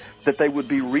that they would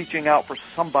be reaching out for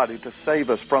somebody to save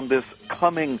us from this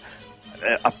coming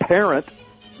apparent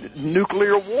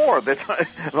nuclear war, that's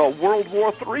a World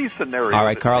War III scenario. All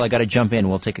right, Carl, I got to jump in.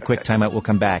 We'll take a quick time out. We'll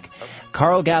come back.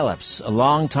 Carl Gallusp, a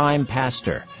longtime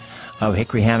pastor of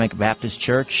Hickory Hammock Baptist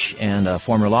Church and a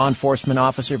former law enforcement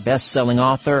officer, best-selling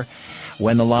author,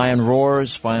 When the Lion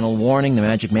Roars, Final Warning, The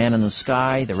Magic Man in the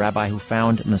Sky, The Rabbi Who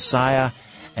Found Messiah,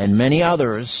 and many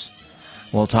others.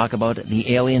 We'll talk about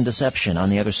the alien deception on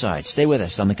the other side. Stay with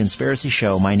us on The Conspiracy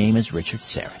Show. My name is Richard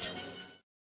Serrett.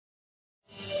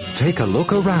 Take a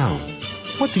look around.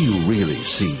 What do you really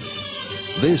see?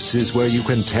 This is where you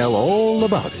can tell all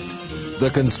about it. The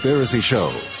Conspiracy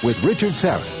Show with Richard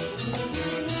Serrett.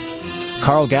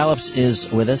 Carl Gallusp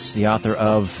is with us, the author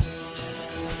of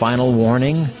Final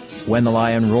Warning, When the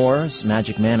Lion Roars,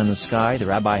 Magic Man in the Sky, The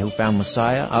Rabbi Who Found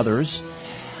Messiah, others.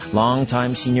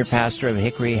 Longtime senior pastor of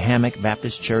Hickory Hammock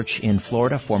Baptist Church in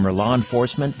Florida, former law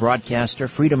enforcement, broadcaster,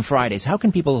 Freedom Fridays. How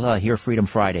can people hear Freedom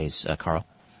Fridays, Carl?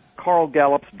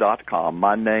 CarlGallusp.com,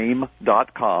 my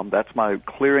name.com. That's my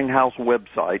clearinghouse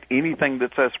website. Anything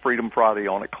that says Freedom Friday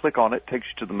on it, click on it, takes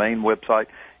you to the main website.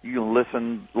 You can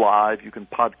listen live, you can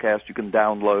podcast, you can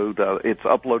download. It's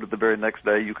uploaded the very next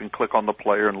day. You can click on the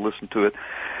player and listen to it.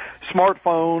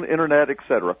 Smartphone, internet,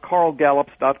 etc.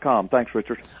 CarlGallups.com. Thanks,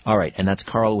 Richard. All right, and that's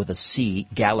Carl with a C,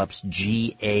 Gallups,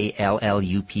 Gallups,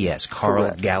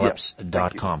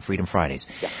 CarlGallups.com, yes. Freedom Fridays.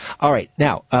 Yeah. All right,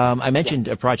 now, I mentioned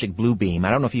Project Bluebeam.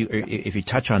 I don't know if you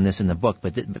touch on this in the book,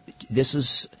 but this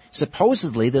was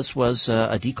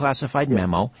a declassified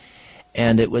memo.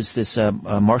 And it was this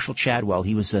Marshall Chadwell.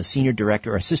 He was a senior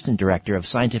director, or assistant director of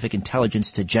scientific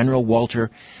intelligence to General Walter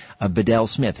Bedell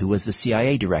Smith, who was the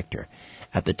CIA director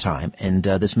at the time. And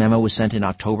this memo was sent in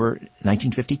October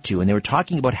 1952, and they were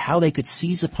talking about how they could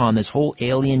seize upon this whole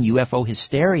alien UFO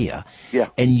hysteria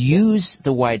and use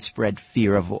the widespread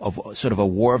fear of sort of a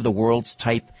War of the Worlds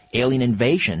type alien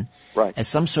invasion as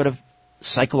some sort of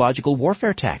psychological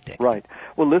warfare tactic. Right.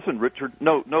 Well, listen, Richard,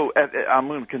 no, I'm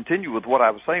going to continue with what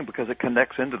I was saying because it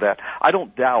connects into that. I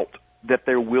don't doubt that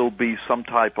there will be some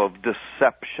type of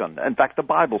deception. In fact, the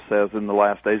Bible says in the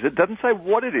last days, it doesn't say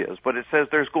what it is, but it says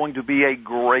there's going to be a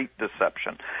great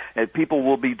deception. And people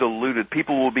will be deluded.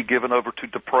 People will be given over to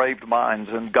depraved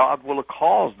minds, and God will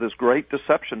cause this great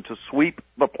deception to sweep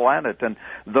the planet, and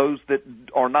those that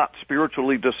are not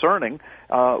spiritually discerning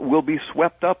will be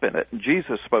swept up in it. And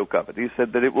Jesus spoke of it. He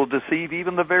said that it will deceive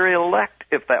even the very elect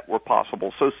if that were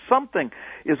possible. So something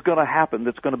is going to happen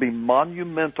that's going to be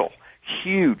monumental,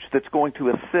 huge, that's going to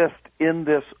assist in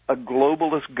this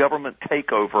globalist government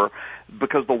takeover,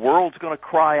 because the world's going to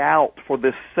cry out for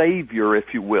this savior,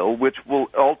 if you will, which will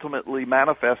ultimately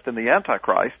manifest in the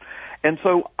Antichrist. And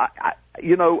so,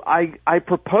 I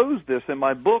propose this in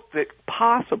my book that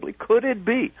possibly, could it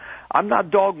be? I'm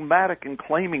not dogmatic in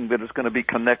claiming that it's going to be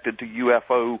connected to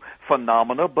UFO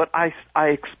phenomena, but I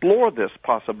explore this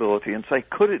possibility and say,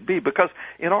 could it be? Because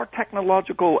in our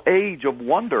technological age of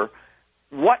wonder,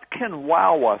 what can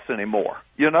wow us anymore?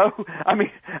 I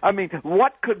mean,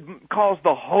 what could cause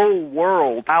the whole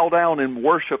world to bow down and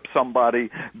worship somebody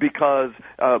because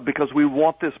we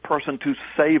want this person to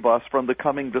save us from the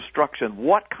coming destruction?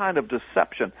 What kind of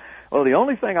deception? Well, the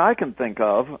only thing I can think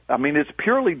of, it's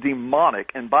purely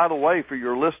demonic. And by the way, for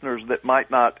your listeners that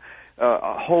might not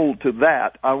hold to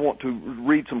that, I want to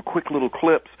read some quick little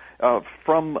clips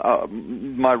from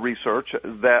my research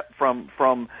that from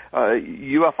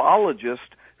ufologists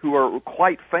who are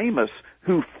quite famous,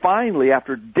 who finally,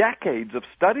 after decades of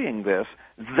studying this,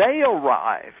 they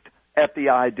arrived at the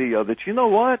idea that, you know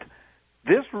what,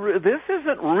 this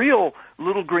isn't real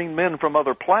little green men from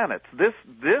other planets. This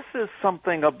is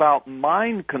something about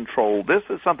mind control. This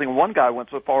is something, one guy went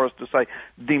so far as to say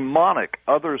demonic.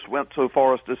 Others went so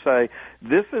far as to say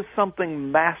this is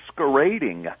something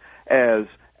masquerading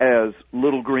as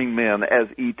little green men, as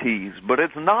ETs, but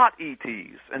it's not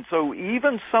ETs. And so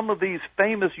even some of these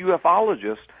famous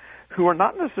ufologists who are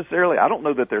not necessarily, I don't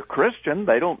know that they're Christian,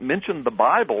 they don't mention the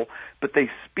Bible, but they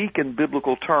speak in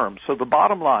biblical terms. So the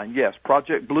bottom line, yes,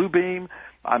 Project Bluebeam,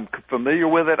 I'm familiar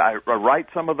with it, I write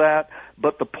some of that,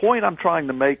 but the point I'm trying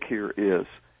to make here is,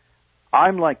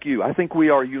 I'm like you. I think we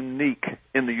are unique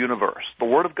in the universe. The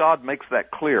Word of God makes that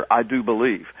clear, I do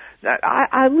believe.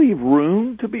 I leave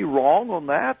room to be wrong on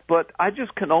that, but I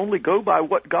just can only go by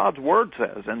what God's Word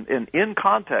says. And in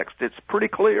context, it's pretty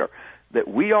clear that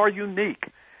we are unique.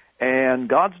 And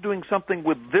God's doing something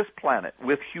with this planet,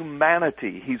 with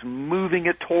humanity. He's moving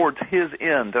it towards His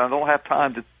end. And I don't have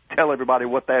time to tell everybody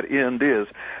what that end is.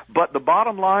 But the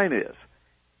bottom line is,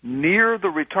 near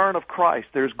the return of Christ,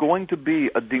 there's going to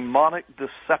be a demonic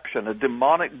deception, a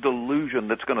demonic delusion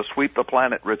that's going to sweep the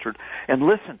planet, Richard. And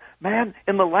listen, man,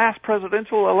 in the last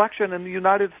presidential election in the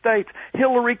United States,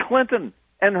 Hillary Clinton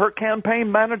and her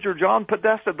campaign manager, John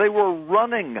Podesta, they were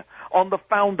running on the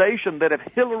foundation that if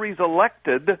Hillary's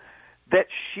elected, that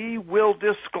she will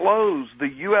disclose the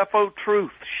UFO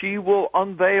truth. She will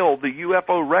unveil the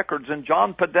UFO records. And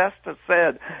John Podesta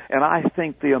said, and I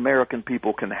think the American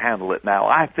people can handle it now.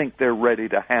 I think they're ready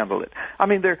to handle it. I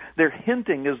mean, they're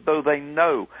hinting as though they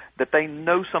know that they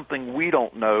know something we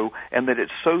don't know and that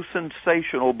it's so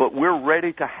sensational, but we're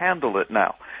ready to handle it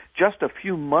now. Just a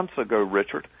few months ago,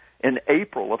 Richard, in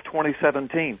April of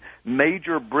 2017,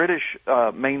 major British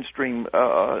mainstream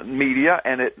media,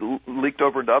 and it leaked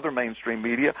over into other mainstream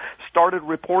media, started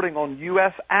reporting on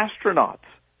U.S. astronauts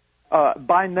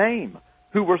by name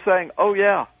who were saying, oh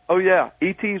yeah,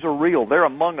 ETs are real. They're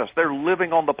among us. They're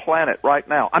living on the planet right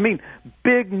now. I mean,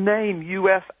 big name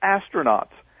U.S.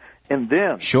 astronauts. And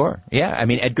then... Sure, yeah. I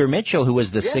mean, Edgar Mitchell, who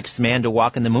was the sixth man to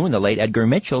walk on the moon, the late Edgar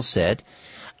Mitchell said...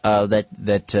 that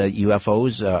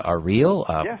UFOs are real.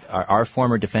 Our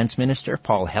former defense minister,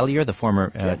 Paul Hellyer,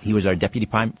 he was our deputy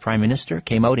prime minister,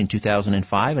 came out in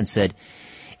 2005 and said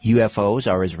UFOs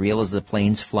are as real as the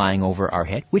planes flying over our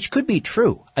head, which could be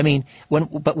true. I mean,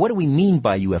 but what do we mean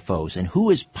by UFOs and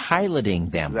who is piloting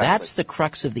them? Exactly. That's the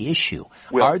crux of the issue.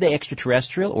 Well, are they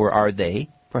extraterrestrial or are they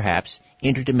perhaps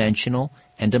interdimensional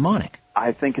and demonic?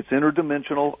 I think it's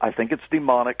interdimensional, I think it's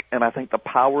demonic, and I think the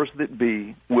powers that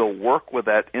be will work with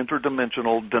that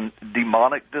interdimensional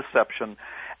demonic deception,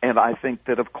 and I think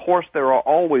that, of course, there are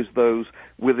always those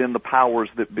within the powers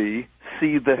that be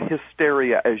see the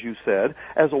hysteria, as you said,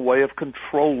 as a way of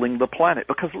controlling the planet.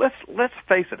 Because let's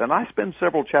face it, and I spend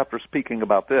several chapters speaking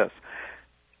about this,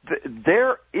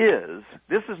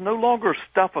 this is no longer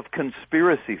stuff of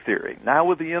conspiracy theory. Now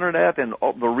with the Internet and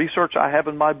the research I have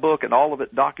in my book and all of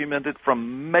it documented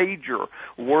from major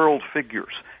world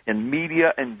figures in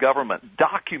media and government,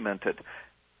 documented,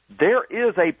 there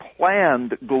is a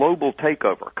planned global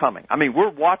takeover coming. I mean, we're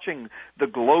watching the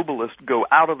globalists go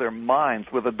out of their minds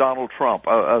with a Donald Trump,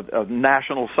 a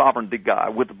national sovereignty guy,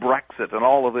 with Brexit and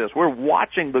all of this. We're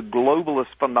watching the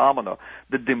globalist phenomena,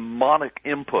 the demonic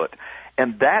input.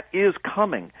 And that is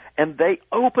coming. And they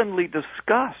openly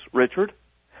discuss, Richard,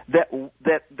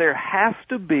 that there has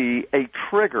to be a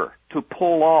trigger to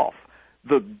pull off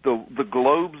the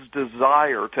globe's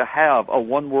desire to have a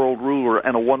one-world ruler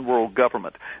and a one-world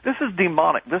government. This is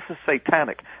demonic. This is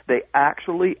satanic. They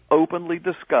actually openly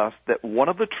discuss that one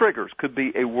of the triggers could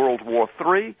be a World War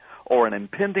III or an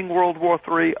impending World War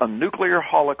III, a nuclear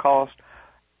holocaust,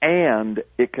 and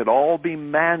it could all be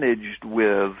managed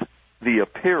with the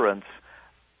appearance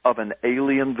of an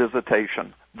alien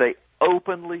visitation. They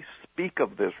openly speak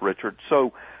of this, Richard.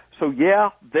 So yeah,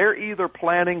 they're either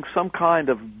planning some kind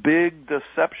of big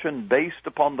deception based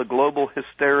upon the global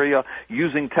hysteria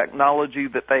using technology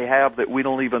that they have that we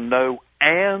don't even know,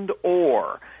 and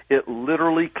or it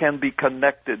literally can be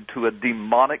connected to a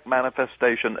demonic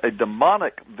manifestation, a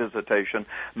demonic visitation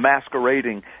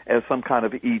masquerading as some kind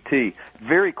of ET.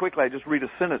 Very quickly, I just read a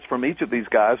sentence from each of these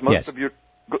guys. Most of your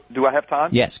Do I have time?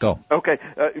 Yes, go. Okay.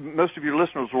 Most of your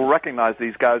listeners will recognize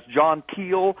these guys. John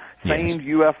Keel, famed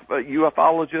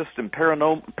ufologist and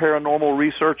paranormal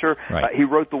researcher. Right. He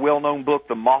wrote the well-known book,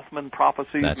 The Mothman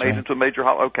Prophecies, into a major...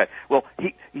 Okay. Well,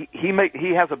 he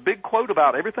has a big quote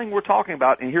about everything we're talking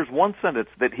about, and here's one sentence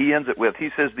that he ends it with. He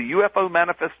says, the UFO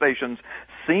manifestations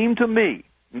seem to me,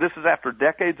 and this is after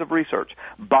decades of research,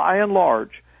 by and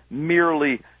large,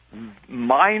 merely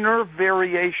minor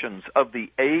variations of the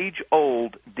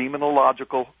age-old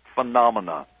demonological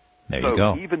phenomena. There you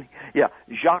go.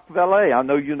 Jacques Vallée, I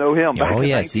know you know him. Oh,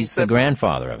 yes, he's the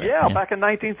grandfather of it. Yeah, back in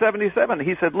 1977,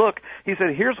 he said, look, he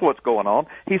said, here's what's going on.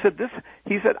 He said,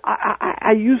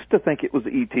 I used to think it was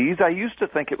ETs. I used to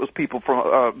think it was people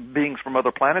from, beings from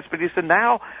other planets. But he said,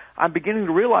 now I'm beginning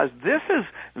to realize this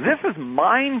is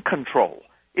mind control.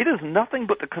 It is nothing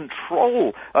but the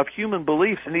control of human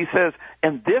beliefs. And he says,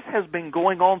 and this has been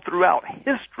going on throughout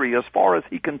history as far as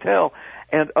he can tell,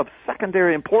 and of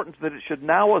secondary importance that it should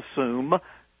now assume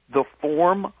the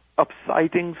form of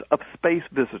sightings of space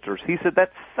visitors. He said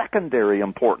that's secondary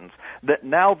importance, that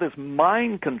now this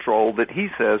mind control that he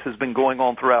says has been going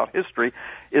on throughout history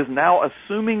is now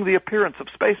assuming the appearance of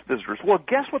space visitors. Well,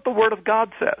 guess what the Word of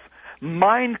God says?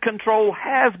 Mind control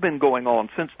has been going on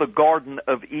since the Garden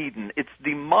of Eden. It's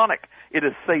demonic. It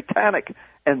is satanic.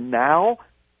 And now,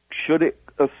 should it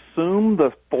assume the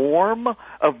form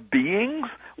of beings?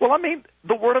 Well, I mean,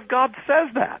 the Word of God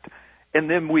says that. And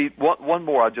then one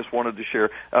more I just wanted to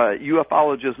share.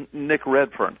 Ufologist Nick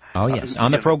Redfern. Oh, yes.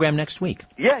 On the program next week.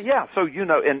 Yeah. So, you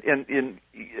know, and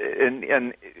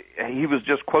he was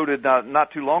just quoted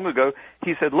not too long ago.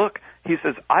 He said, look, he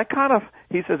says,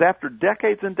 after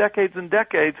decades and decades and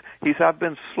decades, he said, I've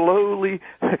been slowly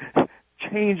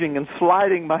changing and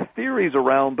sliding my theories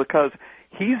around because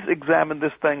He's examined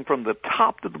this thing from the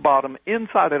top to the bottom,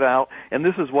 inside and out, and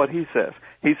this is what he says.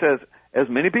 He says, as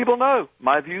many people know,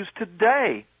 my views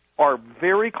today are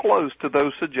very close to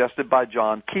those suggested by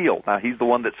John Keel. Now, he's the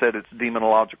one that said it's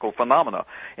demonological phenomena.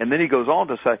 And then he goes on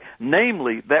to say,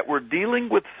 namely, that we're dealing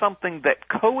with something that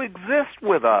coexists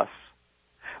with us,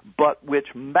 but which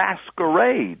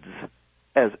masquerades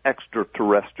as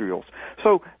extraterrestrials.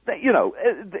 So, you know,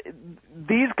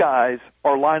 these guys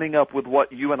are lining up with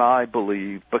what you and I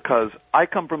believe, because I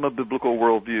come from a biblical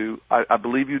worldview. I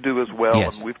believe you do as well,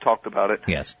 yes. And we've talked about it.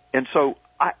 Yes. And so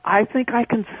I think I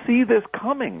can see this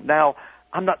coming. Now,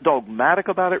 I'm not dogmatic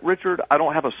about it, Richard. I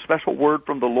don't have a special word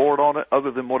from the Lord on it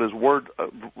other than what His Word,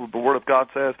 the Word of God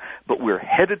says. But we're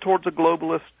headed towards a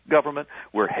globalist government.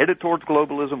 We're headed towards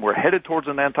globalism. We're headed towards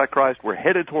an Antichrist. We're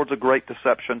headed towards a great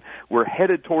deception. We're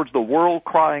headed towards the world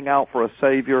crying out for a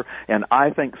Savior. And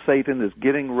I think Satan is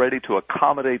getting ready to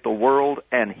accommodate the world,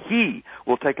 and he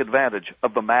will take advantage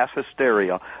of the mass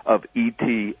hysteria of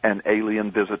ET and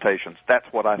alien visitations.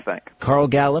 That's what I think. Carl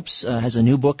Gallusp has a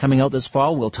new book coming out this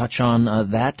fall. We'll touch on the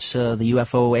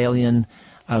UFO alien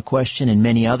question and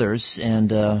many others.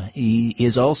 And he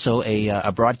is also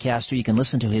a broadcaster. You can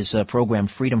listen to his program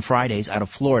Freedom Fridays out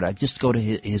of Florida. Just go to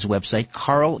his website,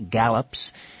 Carl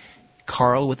Gallusp,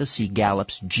 Carl with a C,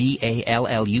 Gallups, GALLUPS.com,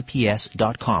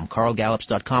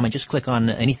 carlgallups.com, and just click on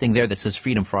anything there that says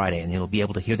Freedom Friday, and you'll be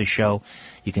able to hear the show.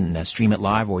 You can stream it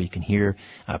live, or you can hear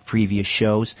previous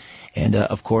shows. And,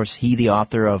 of course, he, the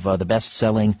author of the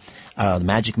best-selling The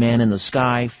Magic Man in the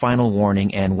Sky, Final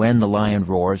Warning, and When the Lion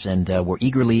Roars. And we're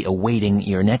eagerly awaiting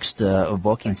your next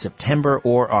book in September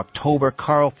or October.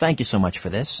 Carl, thank you so much for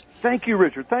this. Thank you,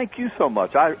 Richard. Thank you so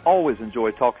much. I always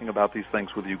enjoy talking about these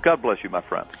things with you. God bless you, my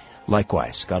friend.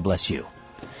 Likewise. God bless you.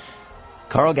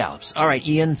 Carl Gallusp. All right,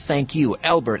 Ian, thank you.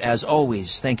 Albert, as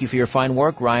always, thank you for your fine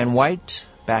work. Ryan White,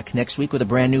 back next week with a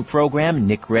brand new program.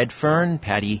 Nick Redfern,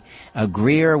 Patty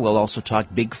Greer. We'll also talk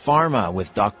Big Pharma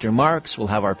with Dr. Marks. We'll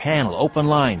have our panel, open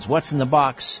lines, what's in the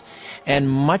box, and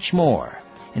much more.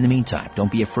 In the meantime,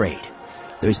 don't be afraid.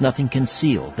 There's nothing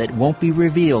concealed that won't be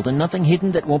revealed, and nothing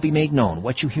hidden that won't be made known.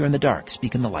 What you hear in the dark,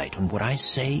 speak in the light, and what I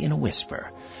say in a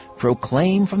whisper,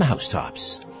 proclaim from the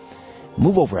housetops.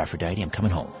 Move over, Aphrodite, I'm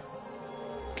coming home.